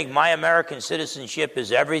you think my American citizenship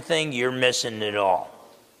is everything, you're missing it all.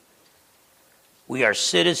 We are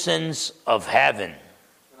citizens of heaven.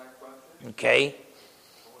 Okay?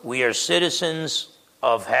 We are citizens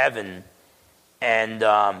of heaven.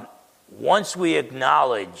 And once we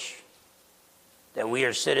acknowledge that we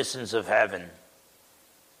are citizens of heaven,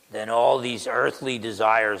 then all these earthly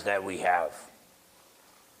desires that we have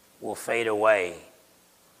will fade away.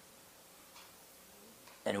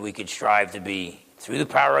 And we can strive to be, through the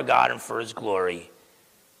power of God and for His glory,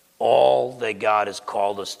 all that God has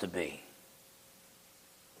called us to be.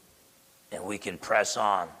 And we can press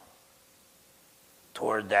on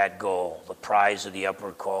toward that goal, the prize of the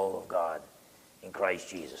upward call of God in Christ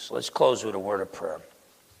Jesus. Let's close with a word of prayer.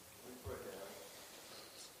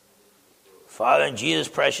 Father, in Jesus'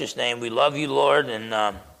 precious name, we love you, Lord,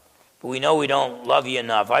 and we know we don't love you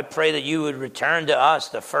enough. I pray that you would return to us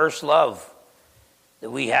the first love that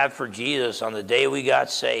we had for Jesus on the day we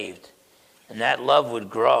got saved, and that love would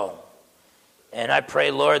grow. And I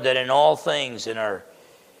pray, Lord, that in all things, in our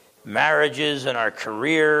marriages, in our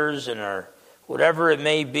careers, in our whatever it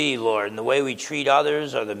may be, Lord, in the way we treat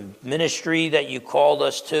others or the ministry that you called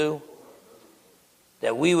us to,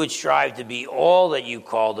 that we would strive to be all that you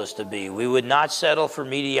called us to be. We would not settle for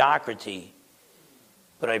mediocrity.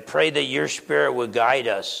 But I pray that your Spirit would guide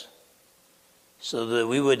us so that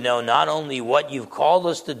we would know not only what you've called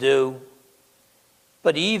us to do,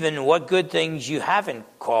 but even what good things you haven't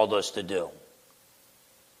called us to do.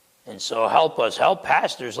 And so help us, help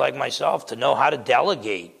pastors like myself to know how to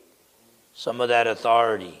delegate some of that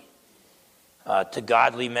authority to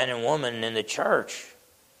godly men and women in the church.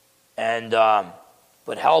 And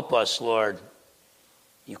but help us, Lord.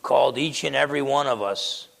 You called each and every one of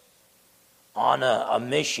us on a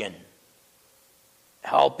mission.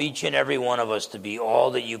 Help each and every one of us to be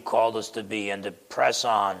all that you called us to be and to press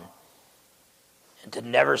on and to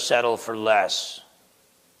never settle for less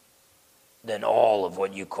than all of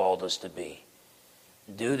what you called us to be.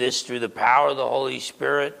 Do this through the power of the Holy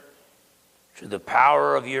Spirit, through the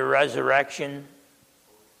power of your resurrection,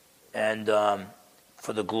 and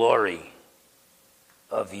for the glory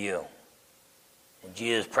of you. In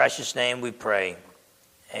Jesus' precious name we pray.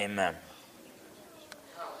 Amen.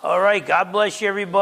 All right, God bless you, everybody.